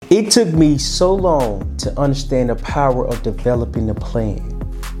It took me so long to understand the power of developing a plan.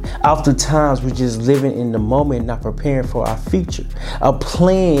 Oftentimes, we're just living in the moment, not preparing for our future. A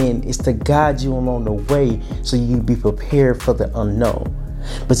plan is to guide you along the way so you be prepared for the unknown.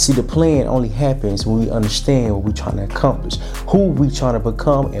 But see, the plan only happens when we understand what we're trying to accomplish, who we're trying to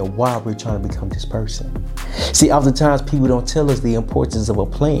become, and why we're trying to become this person. See, oftentimes people don't tell us the importance of a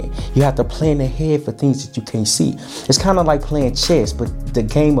plan. You have to plan ahead for things that you can't see. It's kind of like playing chess, but the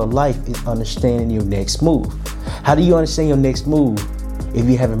game of life is understanding your next move. How do you understand your next move if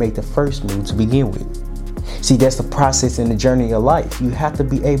you haven't made the first move to begin with? See, that's the process in the journey of life. You have to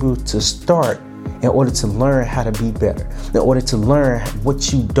be able to start in order to learn how to be better, in order to learn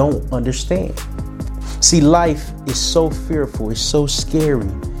what you don't understand. See, life is so fearful, it's so scary.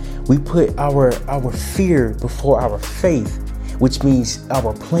 We put our fear before our faith, which means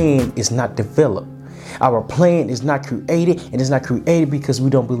our plan is not developed. Our plan is not created, and it's not created because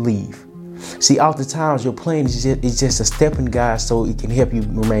we don't believe. See, oftentimes your plan is just a stepping guide so it can help you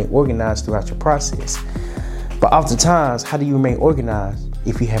remain organized throughout your process. But oftentimes, how do you remain organized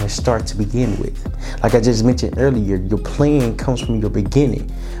if you haven't started to begin with? Like I just mentioned earlier, your plan comes from your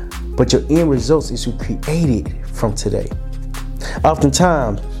beginning, but your end results is created from today.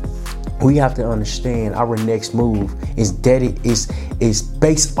 Oftentimes, we have to understand our next move is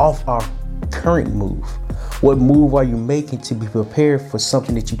based off our current move. What move are you making to be prepared for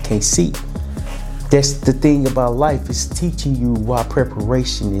something that you can't see? That's the thing about life, is teaching you why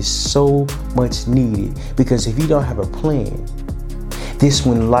preparation is so much needed. Because if you don't have a plan, this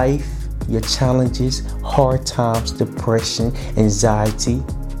when life, your challenges, hard times, depression, anxiety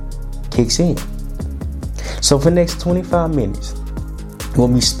kicks in. So for the next 25 minutes, we'll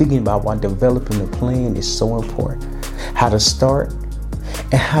be speaking about why developing a plan is so important, how to start,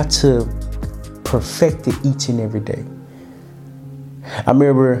 and how to perfect it each and every day. I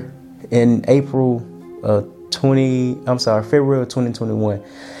remember in February of 2021,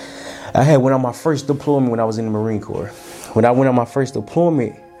 I had went on my first deployment when I was in the Marine Corps. When I went on my first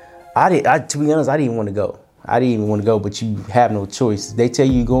deployment, to be honest, I didn't want to go. I didn't even want to go, but you have no choice. They tell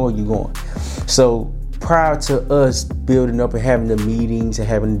you you're going. So prior to us building up and having the meetings and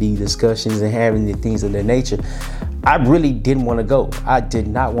having the discussions and having the things of that nature, I really didn't want to go. I did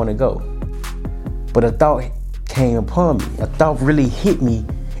not want to go. But a thought came upon me. A thought really hit me,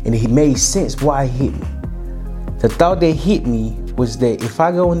 and it made sense why it hit me. The thought that hit me was that if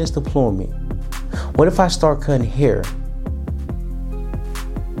I go in this deployment, what if I start cutting hair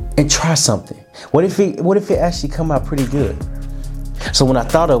and try something? What if it actually come out pretty good? So when I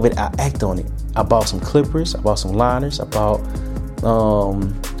thought of it, I acted on it. I bought some clippers, I bought some liners, I bought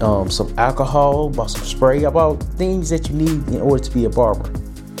some alcohol, bought some spray, I bought things that you need in order to be a barber.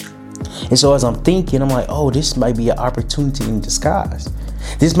 And so as I'm thinking, I'm like, oh, this might be an opportunity in disguise.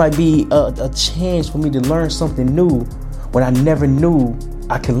 This might be a chance for me to learn something new when I never knew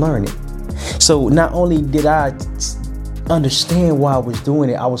I could learn it. So not only did I understand why I was doing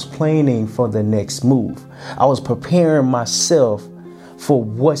it, I was planning for the next move. I was preparing myself for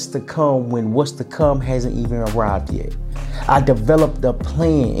what's to come when what's to come hasn't even arrived yet. I developed a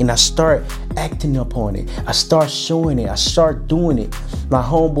plan and I start acting upon it. I start showing it. I start doing it. My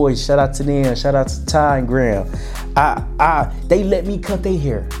homeboys, shout out to them. Shout out to Ty and Graham. They let me cut their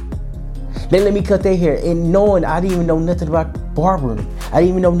hair. And knowing I didn't even know nothing about barbering. I didn't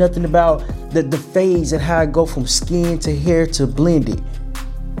even know nothing about the phase and how I go from skin to hair to blended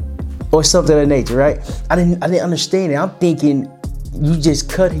or something of that nature, right? I didn't understand it. I'm thinking you just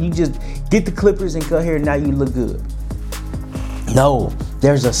get the clippers and cut hair, now you look good. No,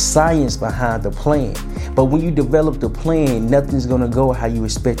 there's a science behind the plan. But when you develop the plan, nothing's gonna go how you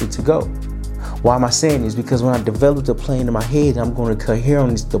expect it to go. Why am I saying this? Because when I developed a plan in my head, I'm gonna cut hair on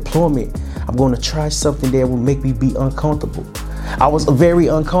this deployment, I'm gonna try something that will make me be uncomfortable. I was very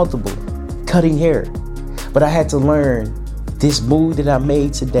uncomfortable cutting hair, but I had to learn this move that I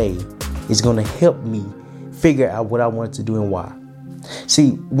made today is gonna help me figure out what I wanted to do and why.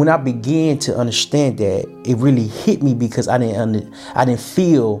 See, when I began to understand that, it really hit me because I didn't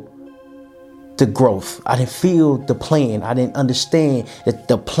feel the growth. I didn't feel the plan. I didn't understand that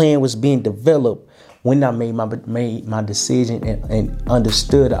the plan was being developed when I made my decision and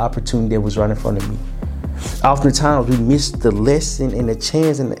understood the opportunity that was right in front of me. Oftentimes we miss the lesson and the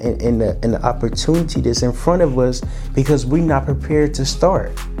chance and the opportunity that's in front of us because we're not prepared to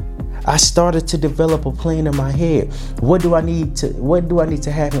start. I started to develop a plan in my head. What do I need to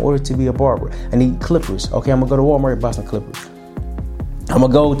have in order to be a barber? I need clippers. Okay, I'm gonna go to Walmart and buy some clippers. I'm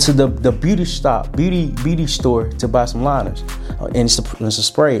gonna go to the beauty store to buy some liners. I'm and some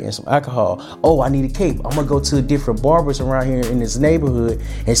spray and some alcohol. Oh, I need a cape. I'm gonna go to different barbers around here in this neighborhood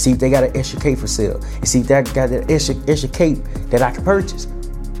and see if they got an extra cape for sale, and see if they got that extra cape that I can purchase.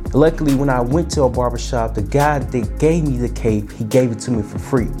 Luckily, when I went to a barbershop, the guy that gave me the cape, he gave it to me for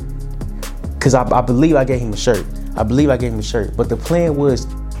free. Because I believe I gave him a shirt. But the plan was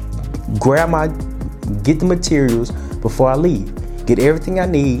get the materials before I leave. Get everything I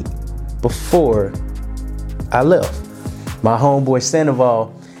need before I left. My homeboy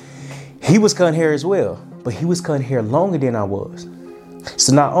Sandoval, he was cutting hair as well, but he was cutting hair longer than I was.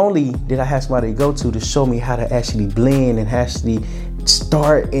 So not only did I have somebody to go to show me how to actually blend and actually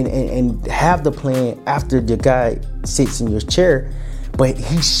start and have the plan after the guy sits in your chair, but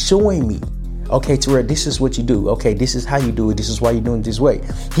he's showing me, okay, Terryl, this is what you do. Okay, this is how you do it. This is why you're doing it this way.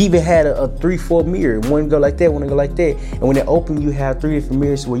 He even had a 3-4 mirror. One go like that, one go like that. And when they open, you have 3 different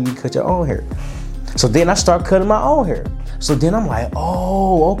mirrors where you can cut your own hair. So then I start cutting my own hair. So then I'm like,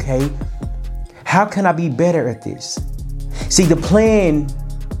 oh, okay. How can I be better at this? See, the plan,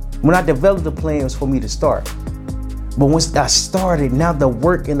 when I developed the plan, was for me to start. But once I started, now the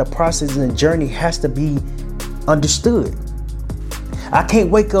work and the process and the journey has to be understood. I can't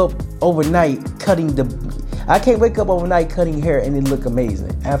wake up overnight cutting hair and it look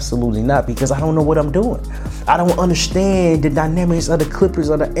amazing. Absolutely not, because I don't know what I'm doing. I don't understand the dynamics of the clippers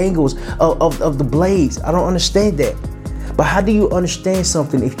or the angles of the blades. I don't understand that. But how do you understand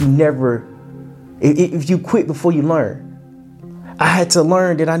something if you quit before you learn? I had to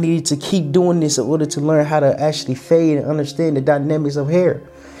learn that I needed to keep doing this in order to learn how to actually fade and understand the dynamics of hair.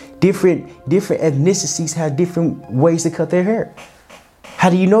 Different ethnicities have different ways to cut their hair. How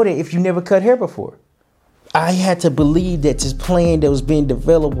do you know that if you never cut hair before? I had to believe that this plan that was being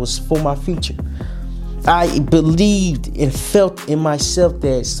developed was for my future. I believed and felt in myself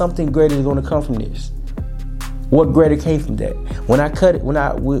that something greater is going to come from this. What greater came from that? When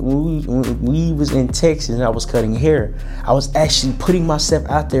we was in Texas and I was cutting hair, I was actually putting myself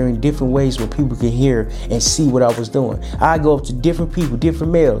out there in different ways where people can hear and see what I was doing. I go up to different people,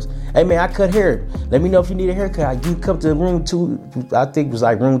 different males. Hey man, I cut hair. Let me know if you need a haircut. You come to room 2, I think it was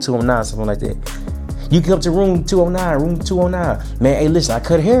like room 209, something like that. You come to room 209. Man, hey, listen, I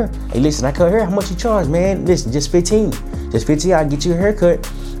cut hair. How much you charge, man? Listen, just 15. I'll get you a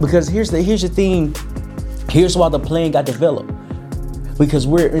haircut. Because here's the thing. Here's why the plan got developed. Because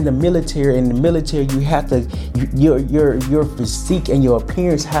we're in the military. In the military, you have to, your physique and your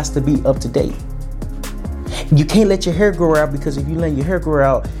appearance has to be up to date. You can't let your hair grow out, because if you let your hair grow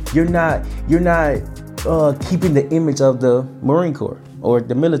out, you're not keeping the image of the Marine Corps or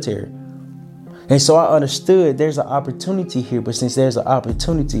the military. And so I understood there's an opportunity here, but since there's an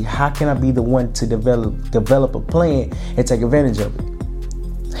opportunity, how can I be the one to develop a plan and take advantage of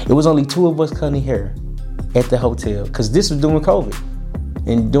it? It was only 2 of us cutting hair at the hotel, because this was during COVID.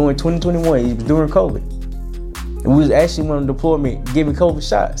 And during 2021, it was during COVID. And we was actually on deployment giving COVID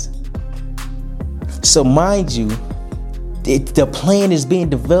shots. So mind you, the plan is being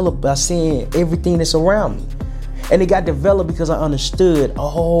developed by seeing everything that's around me. And it got developed because I understood,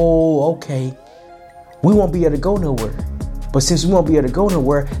 oh, okay, we won't be able to go nowhere. But since we won't be able to go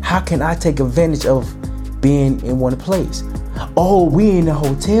nowhere, how can I take advantage of being in one place? Oh, we in a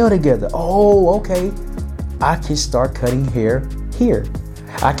hotel together. Oh, okay. I can start cutting hair here.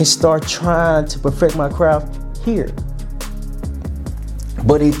 I can start trying to perfect my craft here.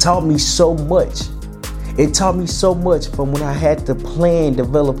 But it taught me so much. It taught me so much from when I had the plan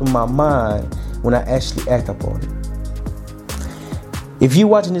developed in my mind when I actually act upon it. If you're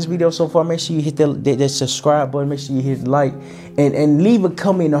watching this video so far, make sure you hit that subscribe button. Make sure you hit like and leave a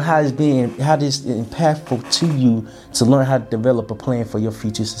comment on how this is impactful to you to learn how to develop a plan for your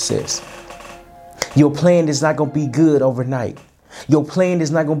future success. Your plan is not going to be good overnight. Your plan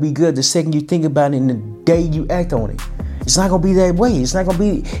is not going to be good the second you think about it and the day you act on it. It's not going to be that way. It's not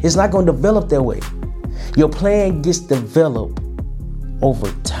going to develop that way. Your plan gets developed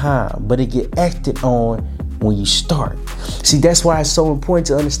over time, but it gets acted on when you start. See, that's why it's so important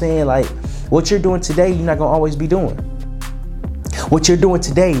to understand, like, what you're doing today, you're not going to always be doing. What you're doing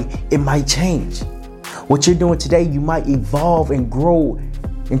today, it might change. What you're doing today, you might evolve and grow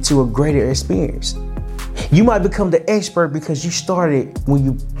into a greater experience. You might become the expert because you started when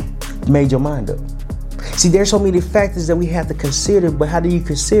you made your mind up. See, there's so many factors that we have to consider, but how do you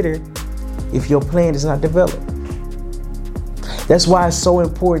consider if your plan is not developed? That's why it's so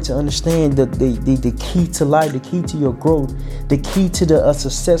important to understand the key to life, the key to your growth, the key to a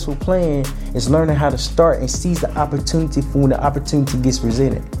successful plan is learning how to start and seize the opportunity for when the opportunity gets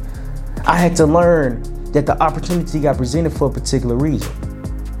presented. I had to learn that the opportunity got presented for a particular reason.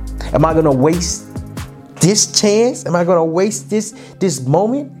 Am I going to waste This chance? Am I going to waste this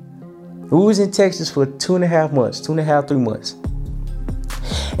moment? We was in Texas for 2.5 months, 2.5, 3 months.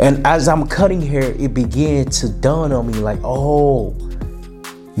 And as I'm cutting hair, it began to dawn on me like, oh,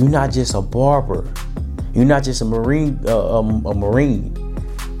 you're not just a barber. You're not just a marine.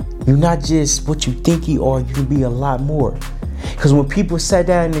 You're not just what you think you are. You can be a lot more. Because when people sat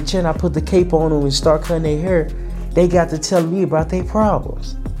down in the chair and I put the cape on them and start cutting their hair, they got to tell me about their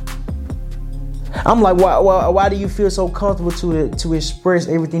problems. I'm like, why do you feel so comfortable to express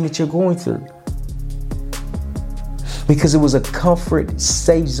everything that you're going through? Because it was a comfort,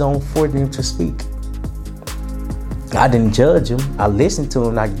 safe zone for them to speak. I didn't judge them. I listened to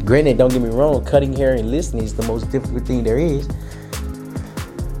them. Now, granted, don't get me wrong, cutting hair and listening is the most difficult thing there is.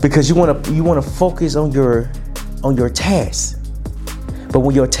 Because you want to focus on your task. But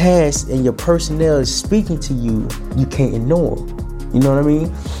when your task and your personnel is speaking to you, you can't ignore them. You know what I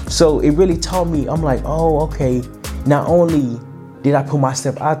mean? So it really taught me, I'm like, oh, okay. Not only did I put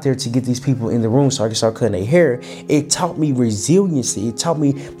myself out there to get these people in the room so I can start cutting their hair, it taught me resiliency. It taught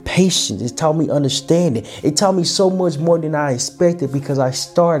me patience. It taught me understanding. It taught me so much more than I expected because I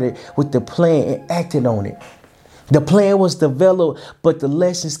started with the plan and acted on it. The plan was developed, but the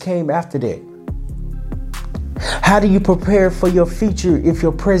lessons came after that. How do you prepare for your future if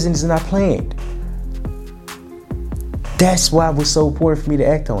your present is not planned? That's why it was so important for me to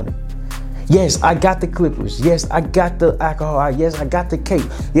act on it. Yes, I got the clippers. Yes, I got the alcohol. Yes, I got the cape.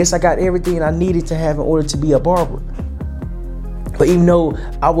 Yes, I got everything I needed to have in order to be a barber. But even though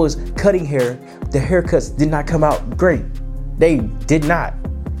I was cutting hair, the haircuts did not come out great. They did not.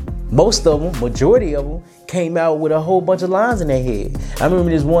 Most of them, majority of them, came out with a whole bunch of lines in their head. I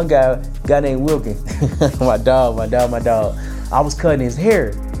remember this one guy named Wilkin. my dog. I was cutting his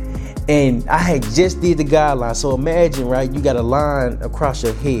hair. And I had just did the guideline. So imagine, right, you got a line across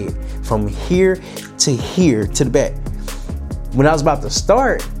your head from here to the back. When I was about to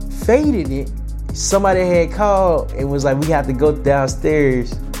start fading it, somebody had called and was like, we have to go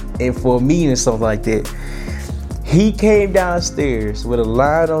downstairs and for a meeting or something like that. He came downstairs with a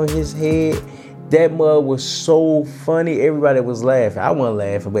line on his head. That mug was so funny. Everybody was laughing. I wasn't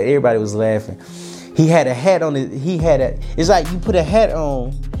laughing, but everybody was laughing. He had a hat on it. It's like you put a hat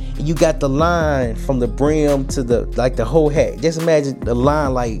on. You got the line from the brim to the whole hat. Just imagine the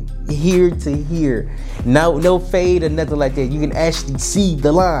line like here to here. No fade or nothing like that. You can actually see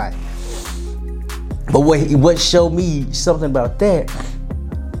the line. But what showed me something about that,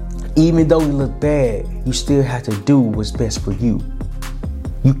 even though you look bad, you still have to do what's best for you.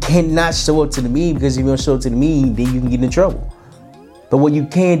 You cannot show up to the meeting because if you don't show up to the meeting, then you can get in trouble. But what you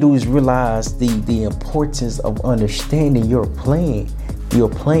can do is realize the importance of understanding your plan. Your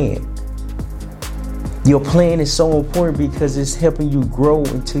plan is so important because it's helping you grow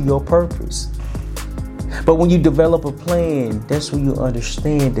into your purpose. But when you develop a plan, that's when you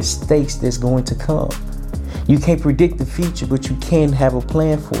understand the stakes that's going to come. You can't predict the future, but you can have a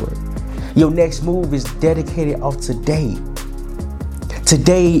plan for it. Your next move is dedicated off today.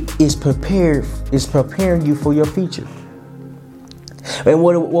 Today is preparing you for your future. And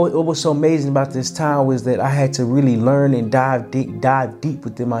what was so amazing about this time was that I had to really learn and dive deep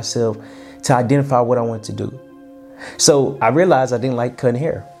within myself to identify what I wanted to do. So I realized I didn't like cutting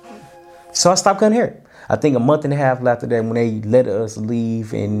hair. So I stopped cutting hair. I think a month and a half after that, when they let us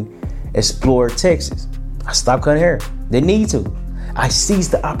leave and explore Texas, I stopped cutting hair. Didn't need to. I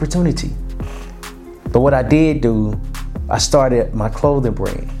seized the opportunity. But what I did do, I started my clothing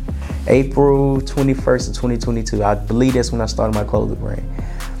brand. April 21st of 2022. I believe that's when I started my clothing brand.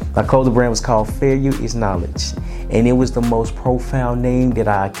 My clothing brand was called Failure is Knowledge. And it was the most profound name that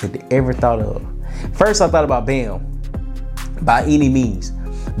I could ever thought of. First, I thought about BAM, by any means.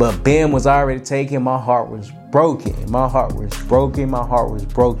 But BAM was already taken. My heart was broken.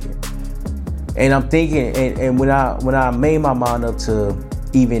 And I'm thinking, and when I made my mind up to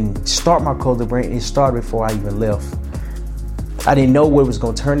even start my clothing brand, it started before I even left. I didn't know what it was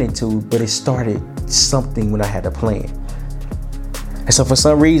going to turn into, but it started something when I had a plan. And so for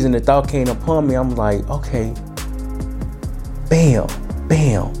some reason, the thought came upon me. I'm like, okay, bam,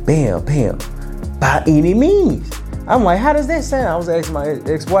 bam, bam, bam, by any means. I'm like, how does that sound? I was asking my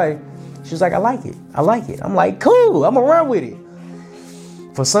ex-wife. She was like, I like it. I'm like, cool, I'm going to run with it.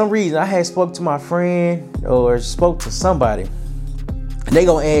 For some reason, I had spoke to my friend or spoke to somebody. And they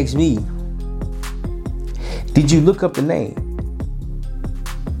going to ask me, did you look up the name?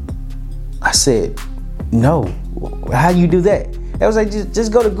 I said, no. How you do that? I was like,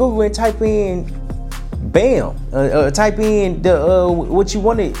 just go to Google and type in BAM. Type in the what you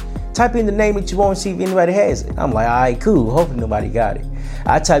wanted Type in the name that you want to see if anybody has it. I'm like, all right, cool. Hopefully nobody got it.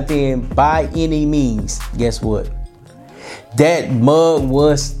 I typed in by any means. Guess what? That mug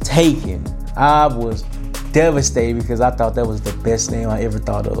was taken. I was devastated because I thought that was the best name I ever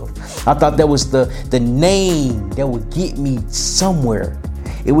thought of. I thought that was the name that would get me somewhere.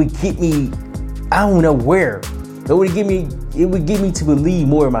 It would get me, I don't know where. It would get me to believe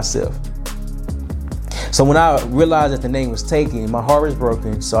more in myself. So when I realized that the name was taken, my heart was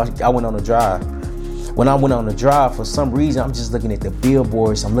broken. So I went on a drive. When I went on the drive, for some reason, I'm just looking at the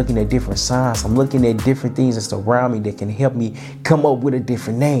billboards. I'm looking at different signs. I'm looking at different things that's around me that can help me come up with a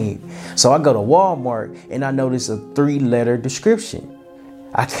different name. So I go to Walmart and I notice a 3-letter description.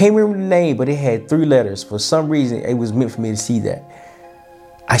 I can't remember the name, but it had 3 letters. For some reason, it was meant for me to see that.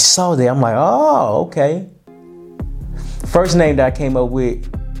 I saw that. I'm like, oh, okay. First name that I came up with,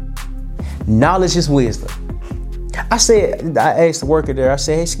 Knowledge is Wisdom. I asked the worker there, I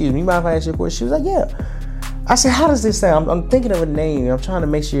said, hey, excuse me, you mind if I ask you a question? She was like, yeah. I said, how does this sound? I'm thinking of a name. I'm trying to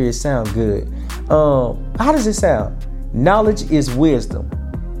make sure it sounds good. How does it sound? Knowledge is Wisdom.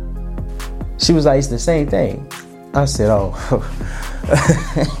 She was like, it's the same thing. I said, oh.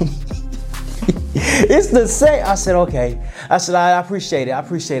 It's the same. I said, okay. I said, I appreciate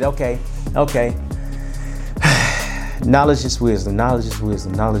it. Okay. Knowledge is wisdom. Knowledge is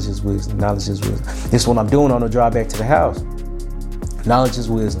wisdom. Knowledge is wisdom. Knowledge is wisdom. This is what I'm doing on the drive back to the house. Knowledge is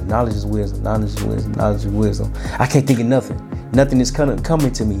wisdom. Knowledge is wisdom. Knowledge is wisdom. Knowledge is wisdom. I can't think of nothing. Nothing is coming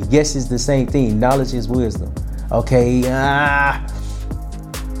to me. Yes, it's the same thing. Knowledge is wisdom. Okay. I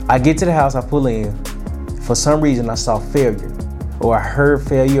get to the house. I pull in. For some reason, I saw failure, or I heard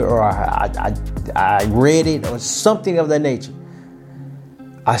failure, or I read it, or something of that nature.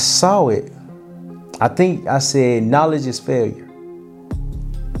 I saw it. I think I said, knowledge is failure.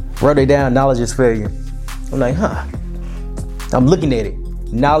 Wrote it down, knowledge is failure. I'm like, I'm looking at it.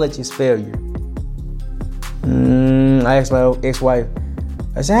 Knowledge is failure. I asked my ex-wife,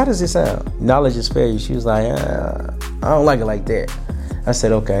 I said, how does this sound? Knowledge is failure. She was like, I don't like it like that. I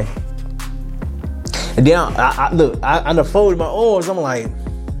said, okay. And then I unfolded my arms. I'm like,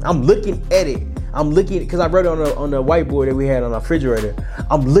 I'm looking at it. Because I wrote it on the whiteboard that we had on our refrigerator.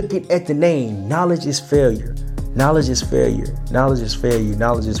 I'm looking at the name. Knowledge is failure. Knowledge is failure. Knowledge is failure.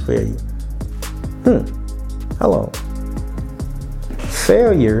 Knowledge is failure. Hello.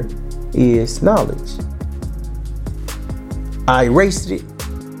 Failure is knowledge. I erased it.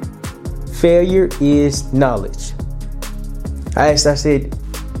 Failure is knowledge. I said,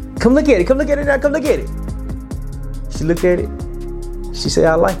 come look at it. Come look at it now. Come look at it. She looked at it. She said,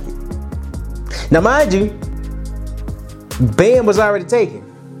 I like it. Now, mind you, BAM was already taken.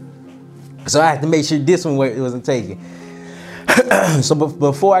 So I had to make sure this one wasn't taken. So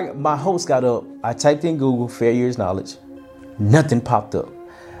before my host got up, I typed in Google, failure is knowledge. Nothing popped up.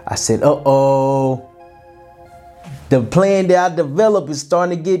 I said, uh-oh. The plan that I developed is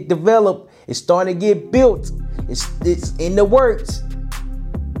starting to get developed. It's starting to get built. It's in the works.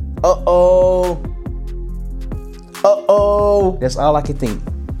 Uh-oh. That's all I could think.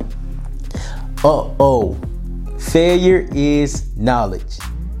 Uh-oh. Failure is knowledge.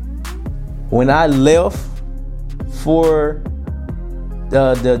 When I left for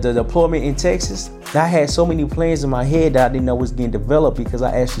the deployment in Texas, I had so many plans in my head that I didn't know was getting developed because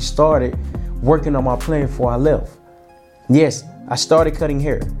I actually started working on my plan before I left. Yes, I started cutting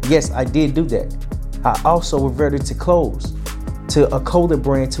hair. Yes, I did do that. I also reverted to clothes, to a clothing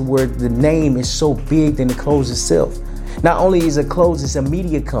brand to where the name is so big than the clothes itself. Not only is it clothes, it's a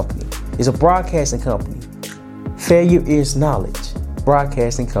media company. It's a broadcasting company. Failure is knowledge.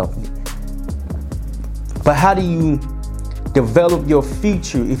 Broadcasting company. But how do you develop your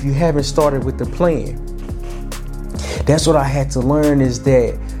future if you haven't started with the plan? That's what I had to learn, is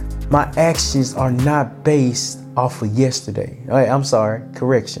that my actions are not based off of yesterday. All right, I'm sorry,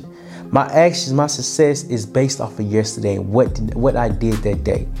 correction. My actions, my success is based off of yesterday and what I did that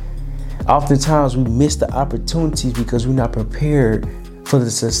day. Oftentimes we miss the opportunities because we're not prepared for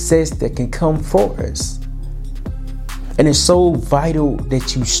the success that can come for us. And it's so vital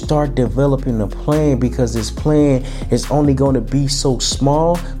that you start developing a plan, because this plan is only going to be so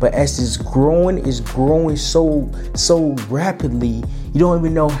small, but as it's growing so rapidly, you don't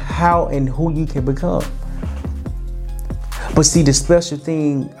even know how and who you can become. But see, the special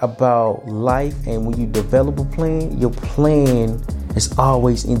thing about life, and when you develop a plan, your plan is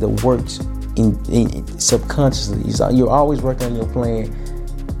always in the works, in subconsciously. You're always working on your plan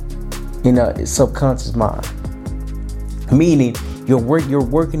in a subconscious mind. Meaning you're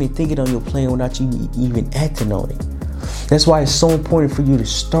working and thinking on your plan without you even acting on it. That's why it's so important for you to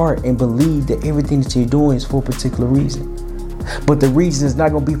start and believe that everything that you're doing is for a particular reason. But the reason is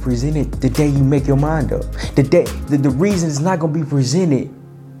not going to be presented the day you make your mind up. The reason is not going to be presented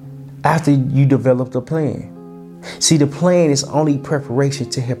after you develop the plan. See, the plan is only preparation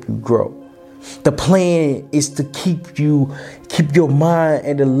to help you grow. The plan is to keep your mind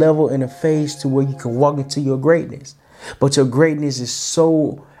at a level and a phase to where you can walk into your greatness. But your greatness is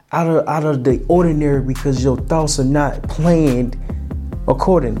so out of the ordinary because your thoughts are not planned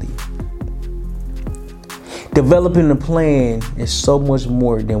accordingly. Developing a plan is so much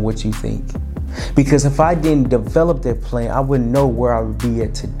more than what you think. Because if I didn't develop that plan, I wouldn't know where I would be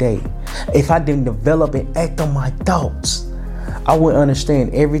at today. If I didn't develop and act on my thoughts, I wouldn't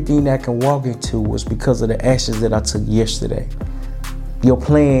understand everything that I can walk into was because of the actions that I took yesterday. Your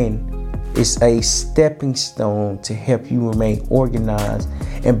plan is a stepping stone to help you remain organized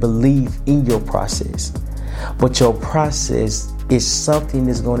and believe in your process. But your process is something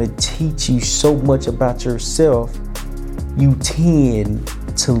that's going to teach you so much about yourself. You tend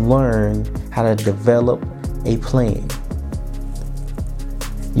to learn how to develop a plan.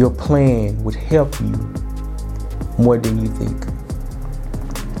 Your plan would help you more than you think.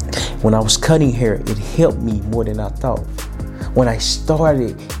 When I was cutting hair, it helped me more than I thought. When I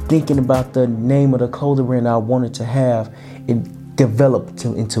started thinking about the name of the clothing brand I wanted to have, it developed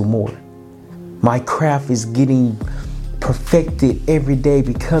into more. My craft is getting perfected every day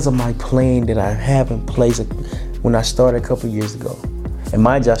because of my plan that I have in place when I started a couple years ago. And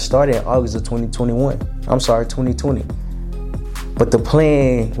mind you, I started in August of 2020. But the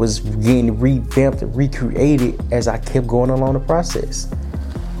plan was getting revamped and recreated as I kept going along the process.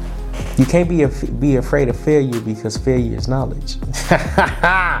 You can't be afraid of failure because failure is knowledge.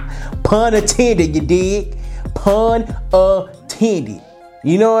 Pun intended, you dig? Pun intended.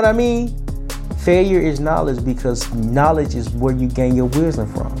 You know what I mean? Failure is knowledge because knowledge is where you gain your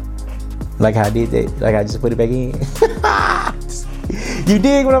wisdom from. Like how I did that. Like I just put it back in. You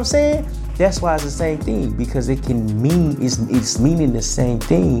dig what I'm saying? That's why it's the same thing, because it can mean it's meaning the same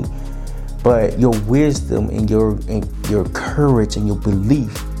thing, but your wisdom and your courage and your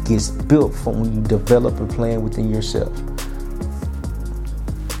belief gets built from when you develop a plan within yourself.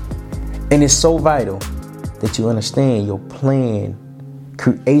 And it's so vital that you understand your plan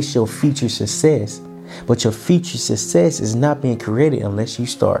creates your future success, but your future success is not being created unless you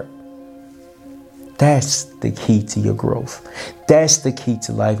start. That's the key to your growth. That's the key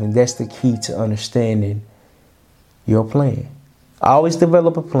to life, and that's the key to understanding your plan. Always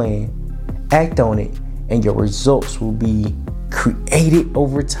develop a plan, act on it, and your results will be created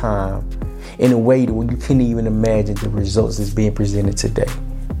over time in a way that you can't even imagine the results that's being presented today.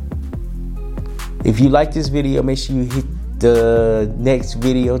 If you like this video, make sure you hit the next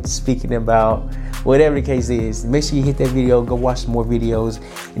video speaking about whatever the case is. Make sure you hit that video, go watch some more videos,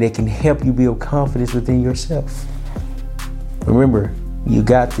 and it can help you build confidence within yourself. Remember, you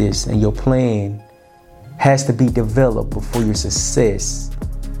got this, and your plan has to be developed before your success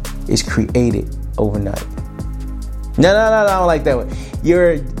is created overnight. No, I don't like that one.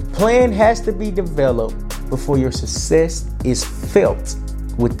 Your plan has to be developed before your success is felt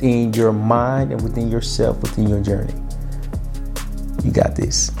within your mind and within yourself, within your journey. You got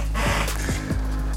this.